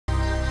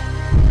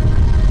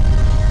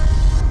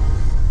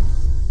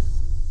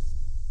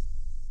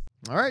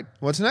All right,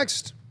 what's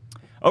next?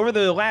 Over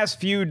the last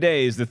few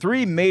days, the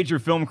three major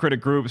film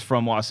critic groups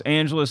from Los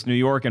Angeles, New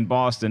York, and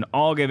Boston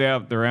all gave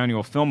out their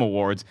annual film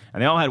awards,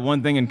 and they all had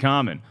one thing in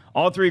common.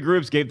 All three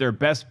groups gave their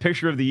Best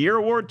Picture of the Year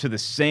award to the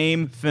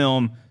same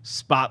film,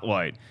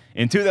 Spotlight.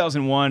 In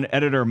 2001,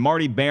 editor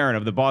Marty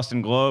of the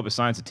Boston Globe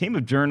assigns a team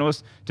of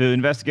journalists to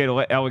investigate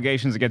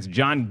allegations against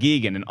John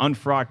Geoghan, an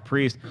unfrocked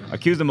priest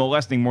accused of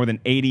molesting more than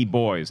 80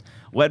 boys.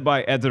 Led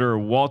by editor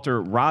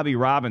Walter "Robby"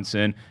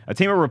 Robinson, a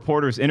team of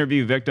reporters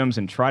interview victims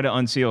and try to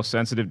unseal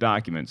sensitive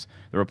documents.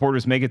 The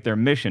reporters make it their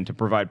mission to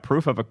provide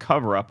proof of a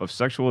cover-up of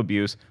sexual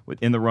abuse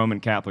within the Roman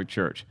Catholic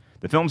Church.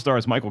 The film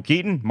stars Michael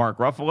Keaton, Mark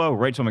Ruffalo,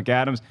 Rachel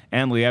McAdams,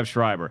 and Liev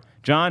Schreiber.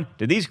 John,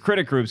 did these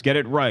critic groups get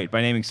it right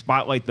by naming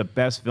Spotlight the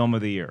best film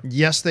of the year?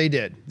 Yes, they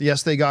did.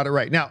 Yes, they got it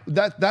right. Now,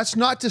 that's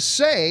not to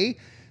say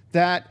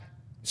that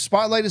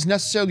Spotlight is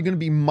necessarily going to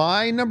be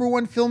my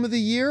 #1 film of the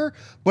year,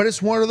 but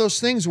it's one of those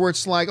things where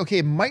it's like, okay,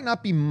 it might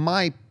not be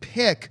my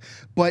pick,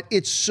 but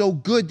it's so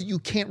good that you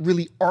can't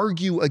really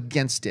argue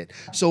against it.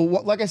 So,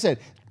 like I said,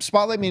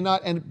 Spotlight may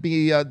not end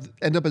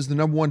up as the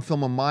 #1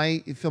 film on my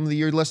film of the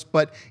year list,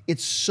 but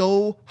it's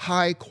so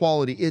high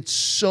quality, it's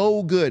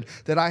so good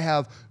that I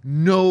have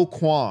no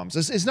qualms.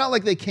 It's not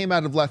like they came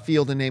out of left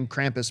field and named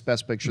Krampus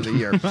Best Picture of the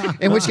Year,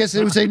 in which case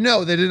they would say,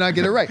 no, they did not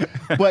get it right.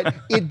 But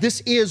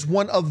this is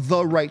one of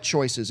the right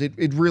choices.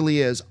 It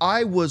really is.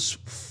 I was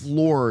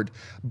floored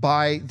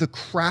by the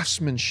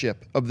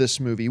craftsmanship of this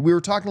movie. We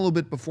were talking a little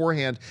bit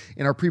beforehand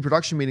in our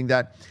pre-production meeting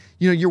that,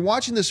 you know, you're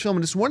watching this film,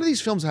 and it's one of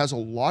these films that has a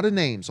lot of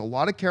names, a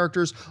lot of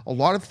characters, a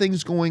lot of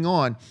things going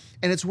on.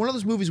 And it's one of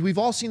those movies, we've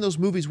all seen those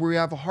movies where we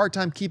have a hard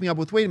time keeping up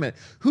with, wait a minute,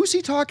 who's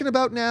he talking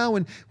about now?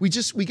 And we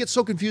get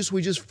so confused, so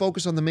we just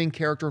focus on the main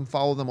character and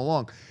follow them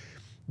along.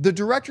 The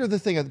director of the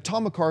thing,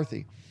 Tom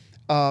McCarthy,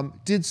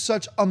 did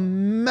such a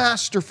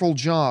masterful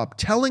job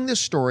telling this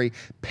story,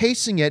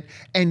 pacing it,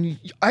 and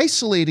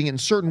isolating it in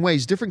certain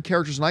ways, different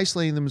characters and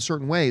isolating them in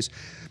certain ways,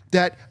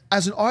 that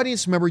as an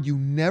audience member, you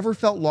never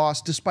felt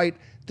lost despite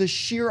the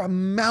sheer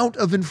amount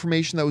of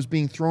information that was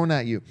being thrown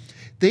at you.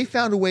 They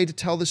found a way to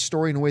tell this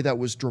story in a way that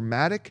was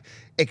dramatic,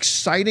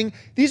 exciting.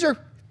 These are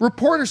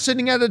reporters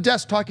sitting at a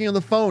desk talking on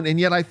the phone, and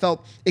yet I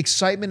felt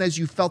excitement as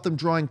you felt them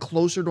drawing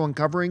closer to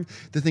uncovering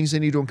the things they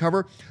need to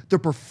uncover. The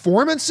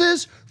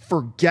performances,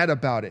 forget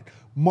about it.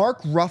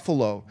 Mark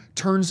Ruffalo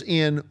turns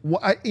in,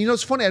 you know,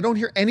 it's funny, I don't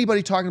hear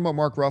anybody talking about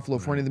Mark Ruffalo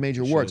for any of the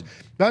major awards.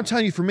 But I'm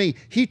telling you, for me,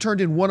 he turned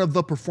in one of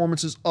the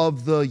performances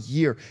of the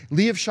year.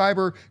 Liev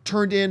Schreiber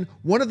turned in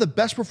one of the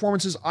best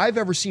performances I've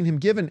ever seen him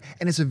given,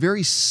 and it's a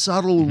very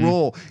subtle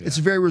role. Yeah. It's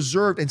very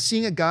reserved, and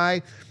seeing a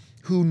guy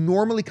who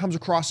normally comes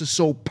across as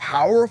so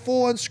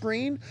powerful on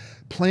screen,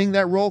 playing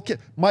that role.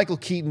 Michael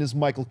Keaton is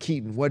Michael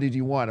Keaton. What did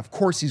you want? Of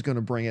course he's going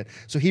to bring it.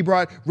 So he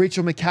brought,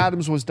 Rachel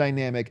McAdams was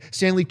dynamic.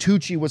 Stanley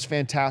Tucci was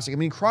fantastic. I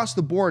mean, across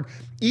the board,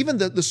 even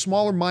the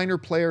smaller minor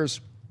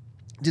players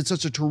did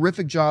such a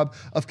terrific job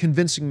of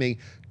convincing me,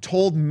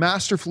 told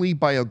masterfully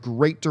by a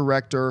great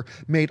director,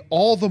 made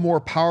all the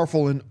more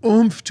powerful and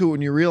oomph to it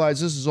when you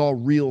realize this is all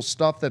real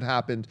stuff that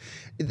happened.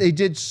 They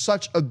did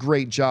such a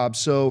great job.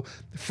 So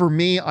for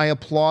me, I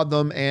applaud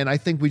them, and I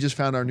think we just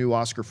found our new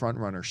Oscar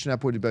frontrunner.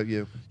 Schnepp, what about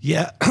you?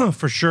 Yeah,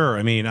 for sure.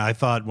 I mean, I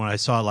thought when I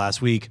saw it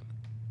last week,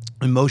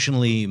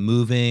 emotionally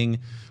moving,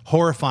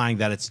 horrifying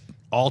that it's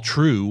all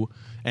true,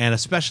 and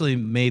especially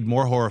made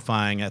more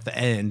horrifying at the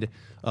end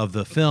of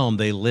the film.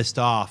 They list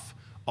off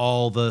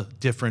all the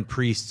different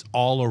priests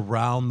all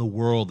around the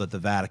world that the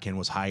Vatican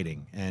was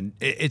hiding. And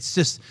it's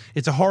just,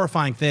 it's a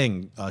horrifying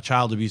thing.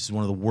 Child abuse is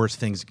one of the worst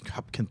things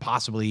that can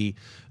possibly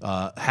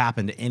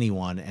happen to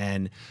anyone.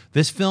 And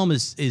this film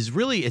is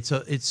really,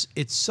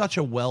 it's such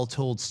a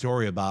well-told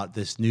story about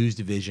this news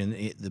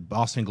division. The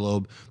Boston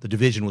Globe, the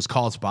division was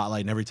called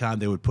Spotlight, and every time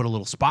they would put a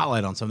little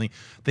spotlight on something,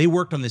 they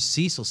worked on this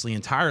ceaselessly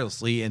and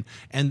tirelessly.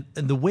 And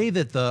the way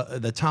that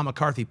the Tom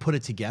McCarthy put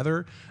it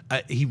together,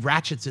 he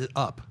ratchets it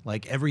up.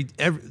 Like every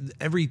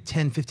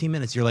 10, 15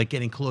 minutes, you're like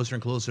getting closer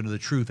and closer to the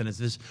truth. And it's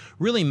this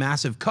really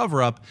massive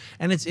cover up.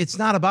 And it's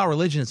not about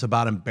religion. It's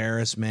about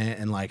embarrassment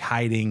and like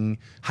hiding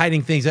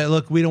things.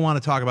 Look, we don't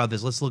want to talk about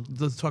this.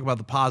 Let's talk about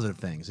the positive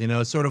things. You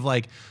know, it's sort of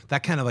like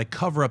that kind of like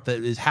cover up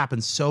that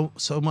happens so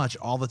much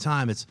all the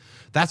time.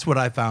 That's what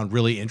I found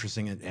really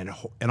interesting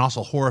and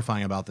also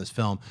horrifying about this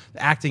film.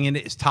 The acting in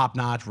it is top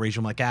notch.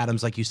 Rachel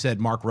McAdams, like you said,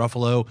 Mark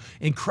Ruffalo,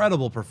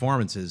 incredible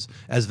performances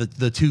as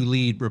the two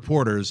lead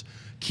reporters.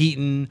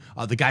 Keaton,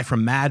 the guy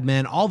from Mad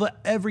Men,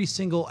 every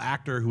single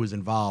actor who was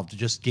involved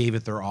just gave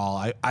it their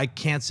all. I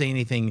can't say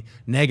anything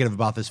negative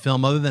about this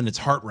film other than it's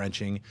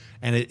heart-wrenching,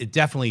 and it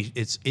definitely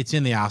it's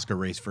in the Oscar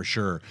race for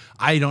sure.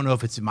 I don't know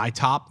if it's in my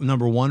top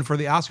 #1 for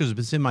the Oscars, but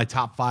it's in my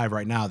top 5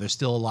 right now. There's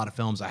still a lot of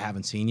films I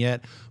haven't seen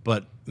yet,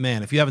 but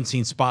man, if you haven't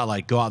seen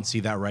Spotlight, go out and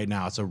see that right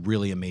now. It's a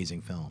really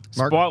amazing film.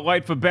 Mark?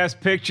 Spotlight for Best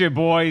Picture,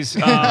 boys.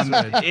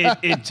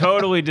 It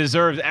totally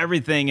deserves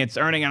everything it's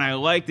earning, and I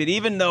liked it,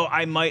 even though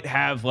I might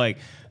have like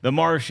The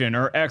Martian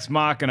or Ex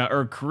Machina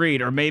or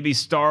Creed or maybe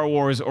Star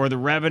Wars or The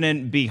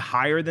Revenant be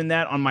higher than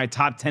that on my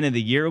top 10 of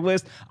the year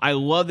list. I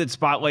love that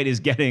Spotlight is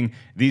getting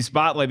the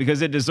spotlight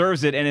because it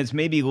deserves it, and it's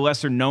maybe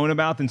lesser known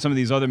about than some of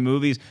these other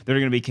movies that are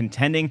going to be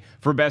contending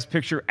for Best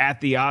Picture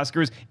at the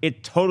Oscars.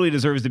 It totally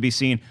deserves to be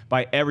seen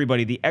by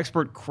everybody. The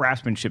expert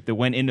craftsmanship that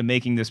went into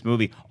making this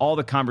movie, all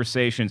the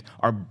conversations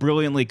are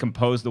brilliantly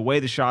composed, the way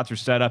the shots are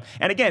set up.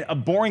 And again, a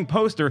boring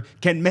poster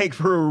can make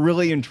for a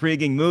really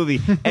intriguing movie,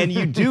 and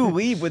you do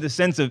leave with a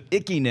sense of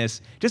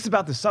ickiness just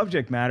about the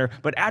subject matter,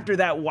 but after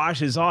that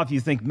washes off, you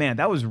think, man,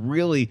 that was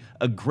really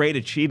a great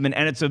achievement,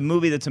 and it's a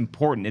movie that's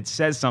important. It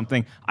says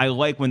something. I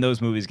like when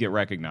those movies get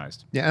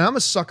recognized. Yeah, and I'm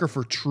a sucker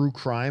for true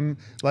crime,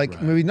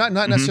 like maybe not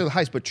necessarily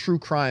heist, but true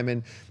crime.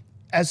 And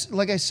as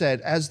like I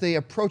said, as they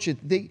approach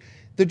it, the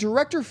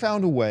director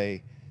found a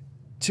way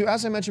to,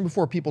 as I mentioned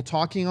before, people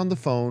talking on the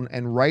phone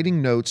and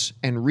writing notes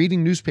and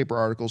reading newspaper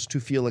articles to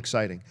feel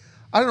exciting.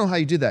 I don't know how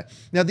you did that.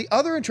 Now, the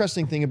other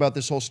interesting thing about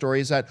this whole story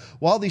is that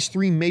while these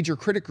three major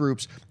critic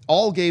groups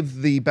all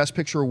gave the Best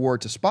Picture award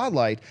to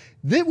Spotlight,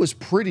 it was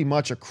pretty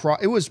much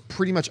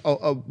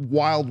a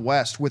Wild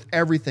West with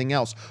everything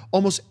else.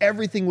 Almost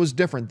everything was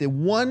different. The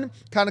one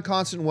kind of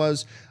constant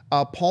was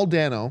Paul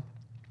Dano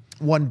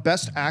won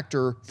Best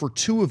Actor for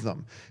two of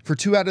them, for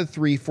 2 out of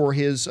 3 for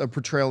his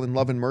portrayal in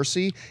Love and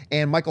Mercy,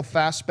 and Michael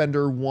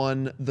Fassbender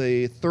won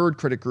the third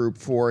critic group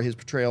for his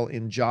portrayal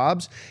in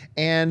Jobs,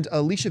 and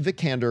Alicia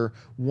Vikander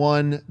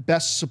won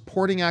Best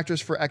Supporting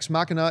Actress for Ex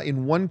Machina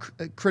in one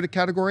critic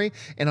category,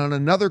 and on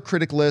another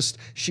critic list,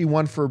 she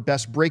won for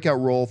Best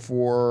Breakout Role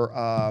for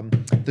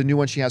the new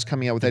one she has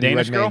coming out with Eddie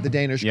Redmayne, The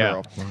Danish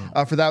Girl.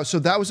 For that, so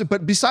that was it.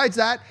 But besides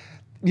that,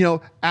 you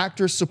know,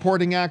 actress,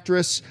 supporting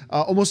actress,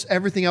 almost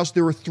everything else.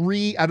 There were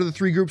 3 out of the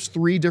 3 groups,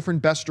 3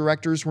 different best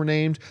directors were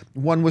named.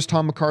 One was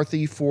Tom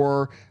McCarthy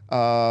for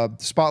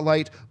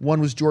Spotlight.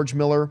 One was George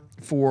Miller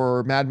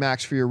for Mad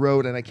Max Fury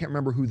Road. And I can't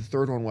remember who the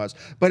third one was.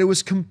 But it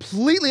was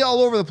completely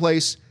all over the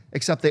place,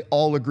 except they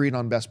all agreed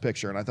on Best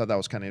Picture. And I thought that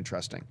was kind of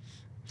interesting.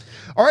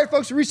 All right,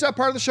 folks, we reached that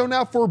part of the show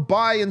now for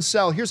Buy and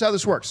Sell. Here's how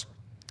this works.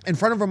 In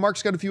front of him,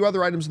 Mark's got a few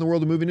other items in the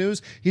world of movie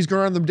news. He's going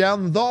to run them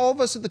down. All of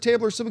us at the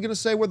table are simply going to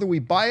say whether we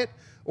buy it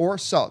or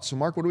sell it. So,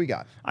 Mark, what do we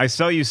got? I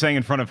saw you saying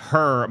in front of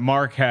her,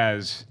 Mark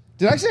has...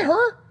 Did I say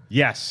her?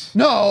 Yes.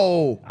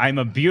 No. I'm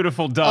a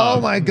beautiful dove.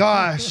 Oh, my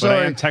gosh. But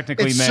I am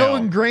technically it's male. So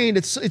ingrained.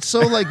 It's so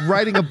like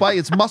riding a bike.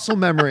 It's muscle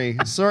memory.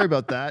 Sorry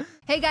about that.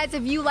 Hey guys,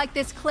 if you like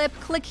this clip,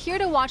 click here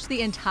to watch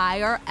the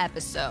entire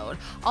episode.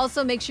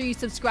 Also, make sure you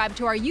subscribe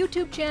to our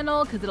YouTube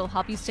channel because it'll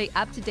help you stay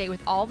up to date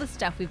with all the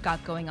stuff we've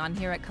got going on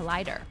here at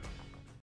Collider.